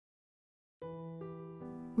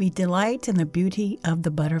We delight in the beauty of the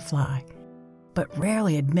butterfly, but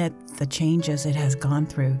rarely admit the changes it has gone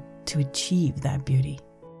through to achieve that beauty.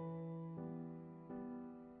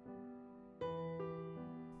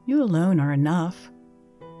 You alone are enough.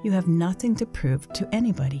 You have nothing to prove to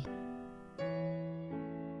anybody.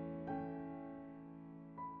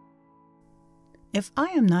 If I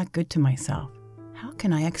am not good to myself, how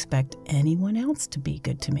can I expect anyone else to be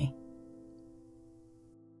good to me?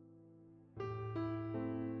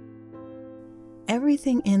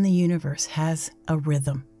 Everything in the universe has a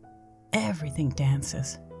rhythm. Everything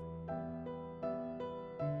dances.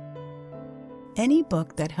 Any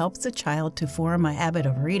book that helps a child to form a habit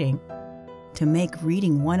of reading, to make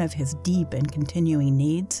reading one of his deep and continuing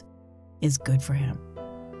needs, is good for him.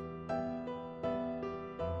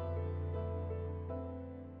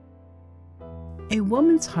 A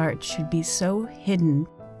woman's heart should be so hidden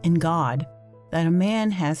in God that a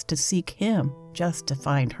man has to seek Him just to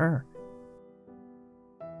find her.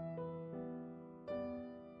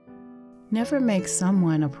 Never make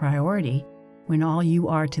someone a priority when all you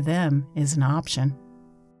are to them is an option.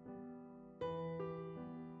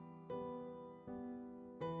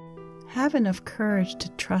 Have enough courage to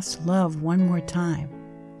trust love one more time,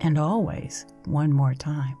 and always one more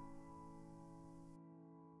time.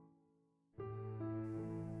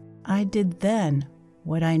 I did then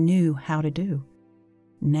what I knew how to do.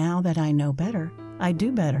 Now that I know better, I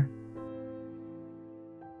do better.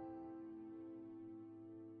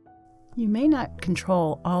 You may not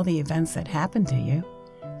control all the events that happen to you,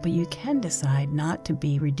 but you can decide not to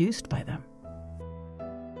be reduced by them.